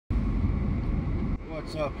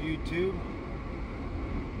What's up, YouTube?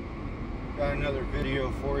 Got another video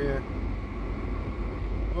for you.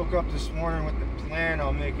 Woke up this morning with the plan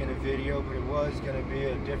on making a video, but it was going to be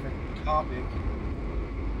a different topic.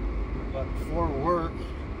 But before work,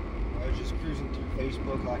 I was just cruising through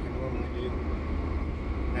Facebook like I normally do,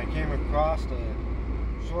 and I came across a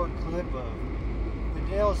short clip of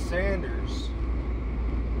Dale Sanders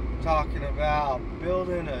talking about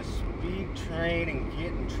building a speed train and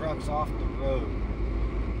getting trucks off the road.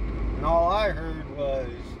 And all I heard was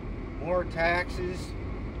more taxes,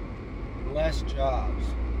 less jobs.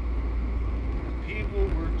 People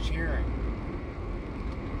were cheering.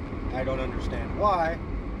 I don't understand why,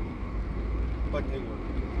 but they were.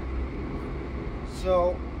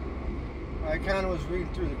 So I kind of was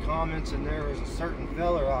reading through the comments, and there was a certain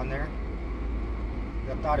fella on there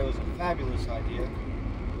that thought it was a fabulous idea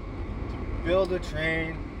to build a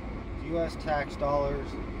train with US tax dollars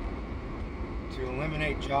to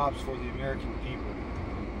eliminate jobs for the American people.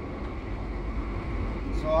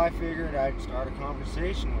 So I figured I'd start a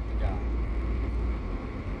conversation with the guy.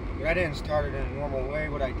 But I didn't start it in a normal way.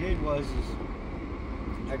 What I did was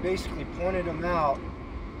I basically pointed him out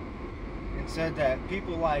and said that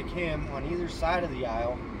people like him on either side of the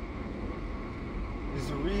aisle is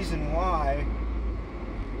the reason why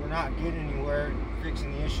we're not getting anywhere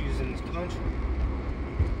fixing the issues in this country.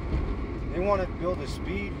 They want to build a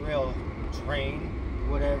speed rail train,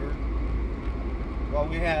 whatever, while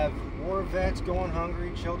we have war vets going hungry,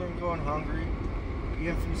 children going hungry, the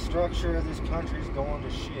infrastructure of this country is going to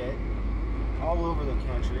shit all over the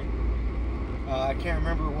country. I can't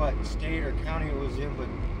remember what state or county it was in, but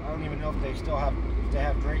I don't even know if they still have, if they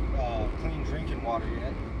have clean drinking water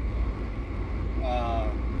yet.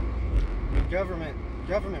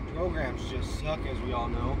 Government programs just suck, as we all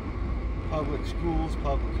know. Public schools,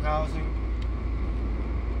 public housing.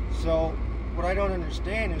 So what I don't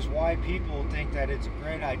understand is why people think that it's a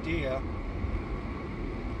great idea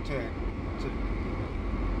to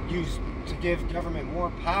give government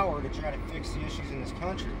more power to try to fix the issues in this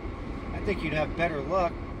country. I think you'd have better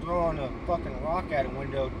luck throwing a fucking rock at a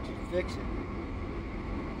window to fix it,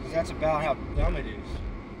 because that's about how dumb it is.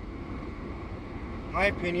 In my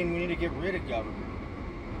opinion, we need to get rid of government.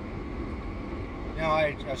 Now,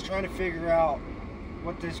 I was trying to figure out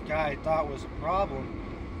what this guy thought was a problem,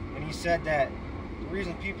 and he said that the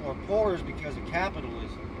reason people are poor is because of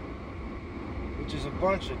capitalism, which is a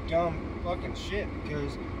bunch of dumb fucking shit,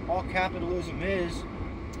 because all capitalism is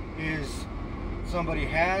somebody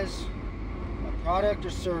has a product or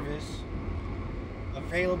service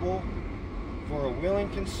available for a willing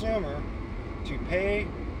consumer to pay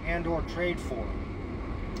and or trade for.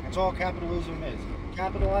 That's all capitalism is.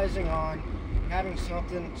 Capitalizing on having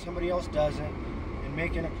something somebody else doesn't and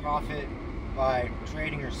making a profit by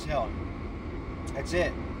trading or selling. That's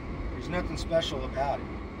it. There's nothing special about it.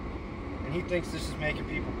 And he thinks this is making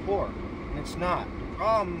people poor, and it's not. The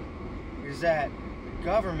problem is that the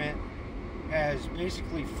government has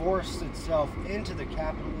basically forced itself into the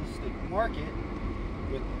capitalistic market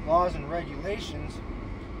with laws and regulations,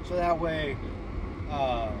 so that way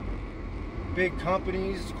big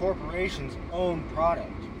companies, corporations own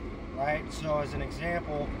product, right? So as an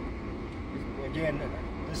example, again,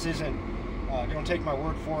 this isn't, don't take my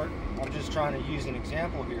word for it, I'm just trying to use an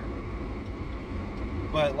example here.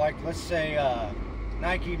 But like, let's say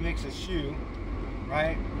Nike makes a shoe,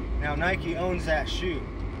 right? Now Nike owns that shoe.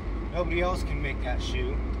 Nobody else can make that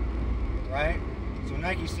shoe, right? So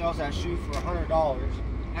Nike sells that shoe for $100.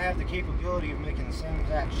 I have the capability of making the same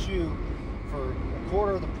exact shoe for a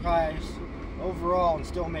quarter of the price overall and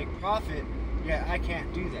still make profit, yet I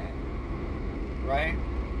can't do that, right?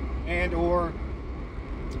 And or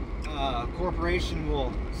a corporation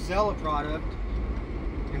will sell a product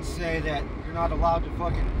and say that you're not allowed to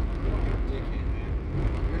fucking,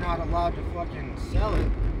 you're not allowed to fucking sell it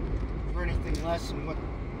for anything less than what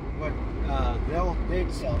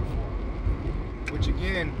they'd sell it for, which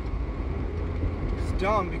again is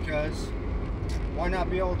dumb, because why not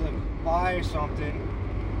be able to buy something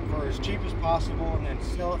for as cheap as possible and then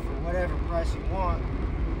sell it for whatever price you want,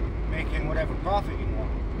 making whatever profit you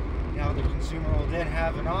want. Now the consumer will then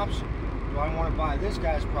have an option. Do I want to buy this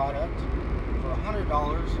guy's product for $100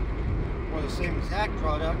 or the same exact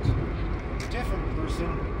product from a different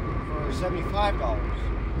person for $75?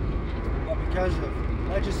 But because of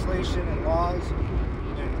legislation and laws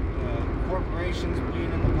and corporations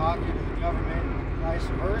being in the pocket of the government and vice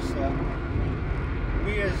versa,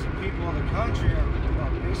 we as the people of the country are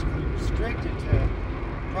basically restricted to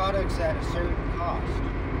products at a certain cost.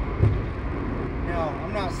 Now,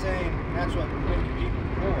 I'm not saying that's what making people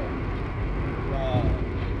poor,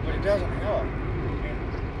 but it doesn't help. And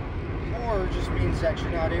poor just means that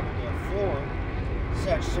you're not able to afford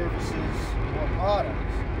such services or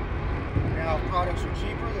products. Now, if products were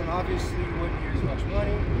cheaper, then obviously you wouldn't need as much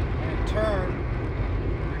money, and in turn,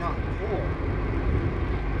 you're not poor.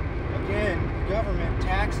 Again, the government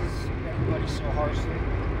taxes everybody so harshly.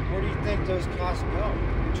 Where do you think those costs go?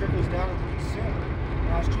 It trickles down to the consumer. And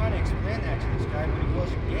I was trying to explain that to this guy, but he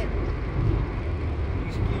wasn't getting it.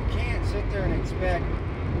 You can't sit there and expect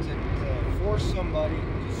to force somebody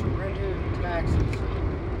to surrender taxes,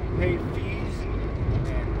 pay fees,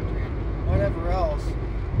 and whatever else,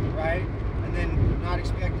 right? And then not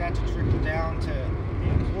expect that to trickle down to the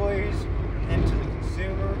employees, and then to the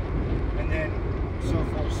consumer, and then so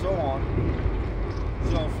forth, so on.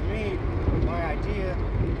 So for me, my idea,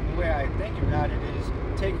 and the way I think about it is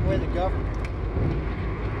take away the government.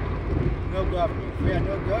 No government. If we had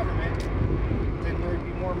no government, then there'd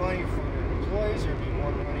be more money for employees, there'd be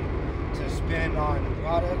more money to spend on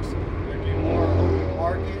products, there'd be more open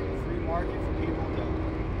market, free market for people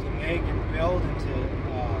to make and build and to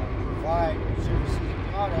provide services and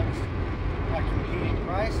products at competing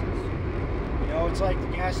prices. You know, it's like the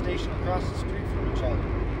gas station across the street from each other,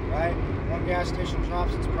 right? One gas station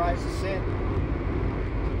drops its price a cent, the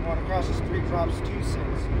one across the street drops 2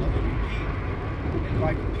 cents. You know, they compete. And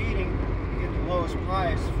by competing, you get the lowest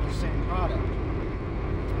price for the same product.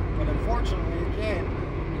 But unfortunately, again,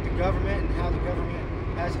 with the government and how the government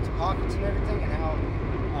has its pockets and everything, and how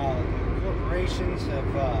the corporations have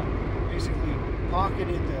basically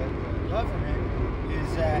pocketed the government,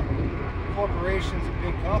 is that corporations and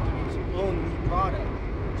big companies own the product.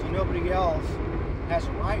 So nobody else has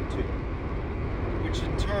a right to it. Which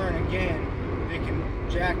in turn, again, they can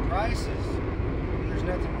jack prices, and there's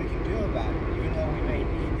nothing we can do about it, even though we may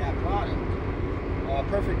need that product. A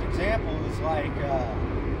perfect example is like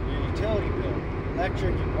your utility bill,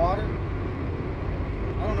 electric and water.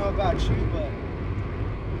 I don't know about you, but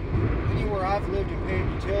anywhere I've lived and paid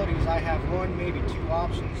utilities, I have one, maybe 2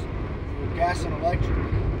 options for gas and electric.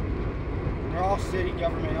 They're all city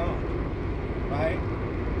government owned, right?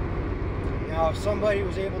 Now, if somebody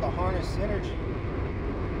was able to harness energy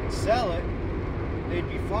and sell it, they'd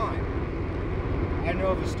be fine. I know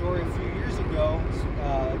of a story a few years ago.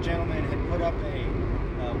 A gentleman had put up a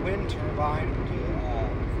wind turbine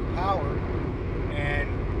for power, and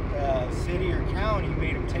the city or county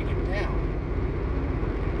made him take it down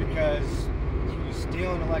because he was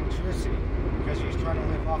stealing electricity, because he was trying to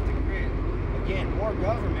live off the grid. Again, more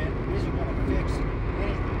government isn't going to fix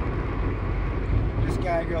anything. This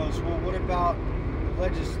guy goes, well, what about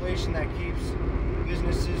legislation that keeps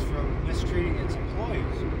businesses from mistreating its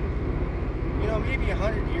employees? You know, maybe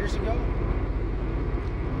 100 years ago,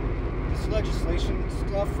 this legislation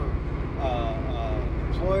stuff for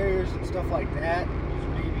employers and stuff like that was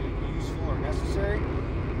maybe useful or necessary,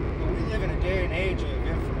 but we live in a day and age of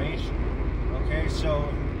information, okay? So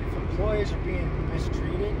if employees are being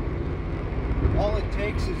mistreated, all it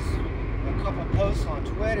takes is a couple posts on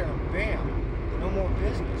Twitter and bam, no more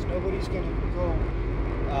business. Nobody's going to go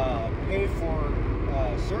pay for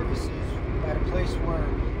services at a place where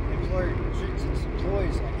the employer treats its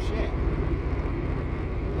employees like shit.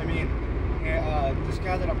 I mean, this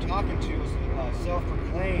guy that I'm talking to is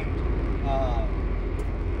self-proclaimed,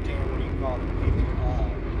 damn, what do you call it?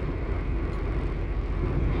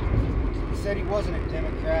 He said he wasn't a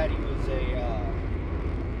Democrat, he was a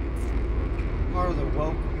part of the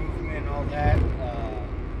woke movement and all that,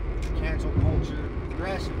 cancel culture,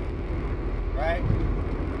 progressive, right?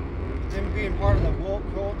 Them being part of the woke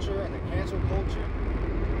culture and the cancel culture,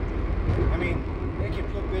 I mean, they can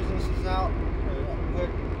put businesses out,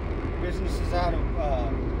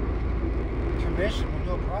 of commission with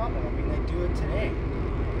no problem. I mean, they do it today.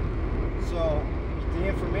 So the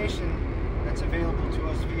information that's available to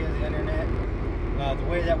us via the internet, the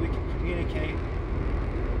way that we can communicate,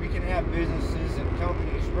 we can have businesses and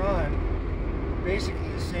companies run basically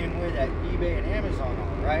the same way that eBay and Amazon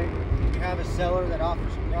are, right? You have a seller that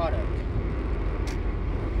offers a product,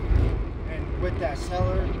 and with that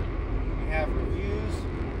seller, you have reviews,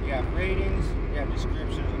 you have ratings, you have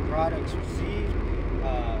descriptions of products received,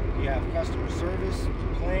 you have customer service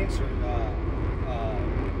complaints or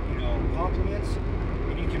compliments,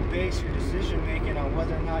 and you can base your decision making on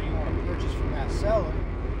whether or not you want to purchase from that seller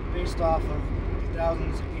based off of the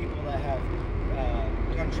thousands of people that have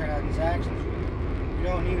done transactions with you. You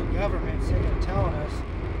don't need a government sitting there telling us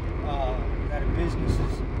that a business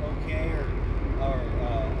is okay or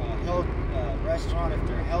a restaurant if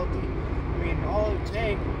they're healthy. I mean, all it would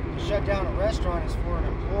take to shut down a restaurant is for an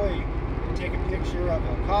employee to take a picture of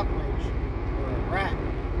a cockroach or a rat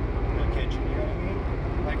in the kitchen, you know what I mean?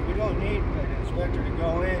 Like, we don't need an inspector to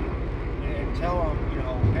go in and and tell them, you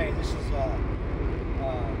know, hey, this is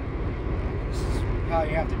how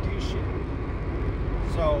you have to do shit.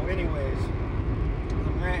 So, anyways,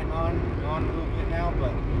 I'm ranting on a little bit now,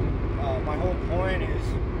 but my whole point is,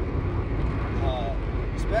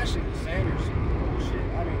 especially the Sanders bullshit.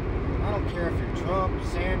 I mean, I don't care if you're Trump,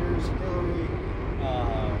 Sanders, Hillary,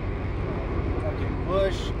 fucking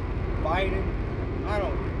Bush, Biden. I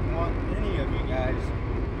don't want any of you guys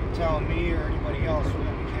telling me or anybody else what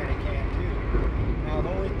we can and can't do. Now, the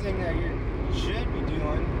only thing that you should be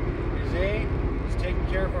doing is taking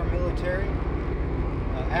care of our military,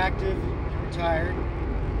 active and retired,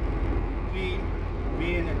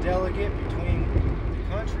 being a delegate between the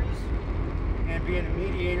countries, and being a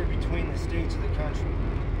mediator between the states of the country.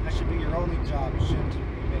 That should be your only job. You shouldn't be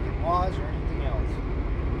making laws or anything else.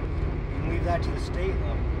 You can leave that to the state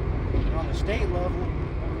level. And on the state level,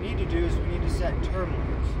 what we need to do is we need to set term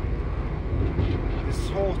limits. This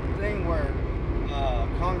whole thing where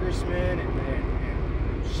congressmen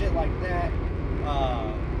and shit like that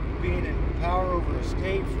being in power over a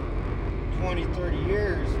state for 20, 30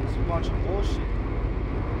 years is a bunch of bullshit.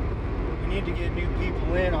 We need to get new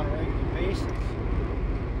people in on a regular basis.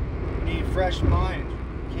 We need fresh minds.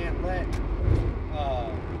 We can't let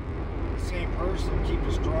the same person keep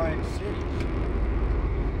destroying cities.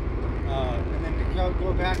 And then to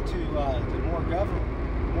go back to the more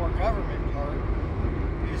government part,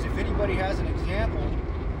 is if anybody has an example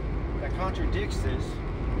that contradicts this,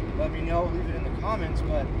 let me know, leave it in the comments.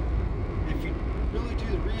 But if you really do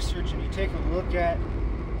the research and you take a look at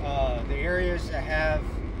the areas that have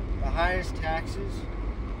the highest taxes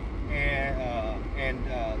and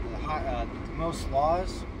the most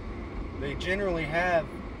laws, they generally have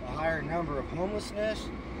a higher number of homelessness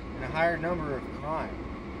and a higher number of crime.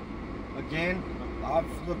 Again,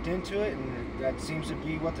 I've looked into it, and that seems to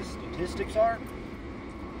be what the statistics are.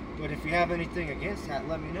 But if you have anything against that,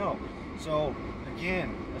 let me know. So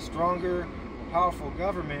again, a stronger, powerful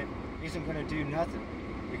government isn't going to do nothing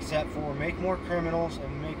except for make more criminals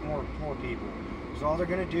and make more poor people. Because all they're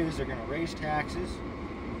going to do is they're going to raise taxes,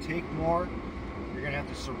 take more, you're going to have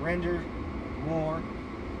to surrender more,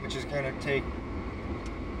 which is going to take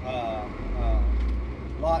a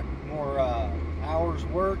lot more hours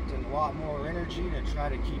worked and a lot more energy to try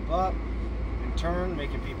to keep up, in turn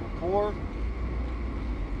making people poor.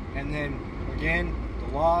 And then again, the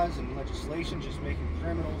laws and legislation just making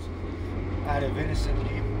criminals out of innocent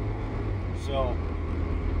people. So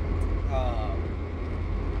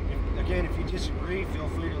if you disagree, feel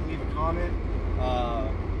free to leave a comment.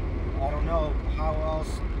 I don't know how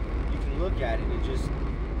else you can look at it. It just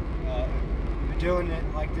we've been doing it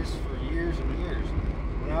like this for years and years.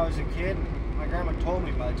 When I was a kid, my grandma told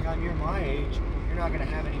me, by the time you're my age, you're not going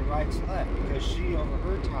to have any rights left, because she, over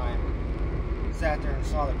her time, sat there and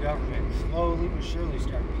saw the government slowly but surely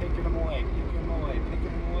start picking them away, picking them away, picking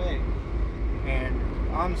them away. And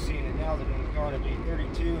I'm seeing it now that I'm going to be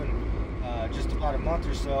 32 in just about a month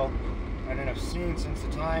or so, and then I've seen since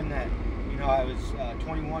the time that, you know, I was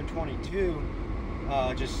 21, 22,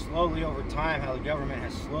 just slowly over time how the government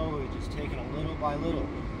has slowly just taken it little by little.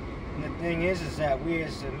 And the thing is that we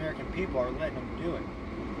as the American people are letting them do it.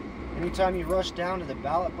 Anytime you rush down to the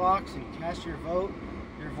ballot box and you cast your vote,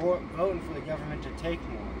 you're voting for the government to take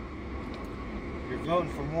more. You're voting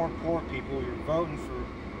for more poor people. You're voting for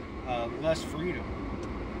less freedom.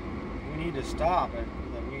 We need to stop it.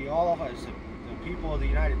 We all, as the people of the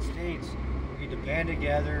United States, need to band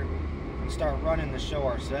together and start running the show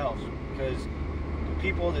ourselves, because the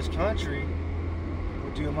people of this country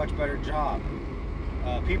would do a much better job.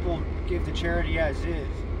 People give to charity as is.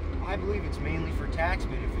 I believe it's mainly for tax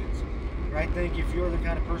benefits. But I think if you're the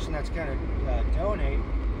kind of person that's going to donate,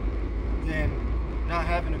 then not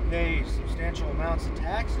having to pay substantial amounts of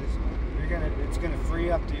taxes, it's going to free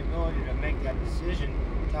up the ability to make that decision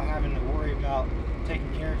without having to worry about taking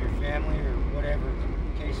care of your family or whatever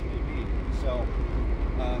the case may be. So,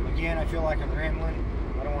 again, I feel like I'm rambling.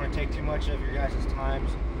 I don't want to take too much of your guys' times.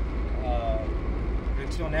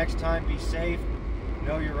 Until next time, be safe,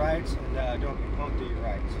 know your rights, and don't be punked to your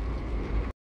rights.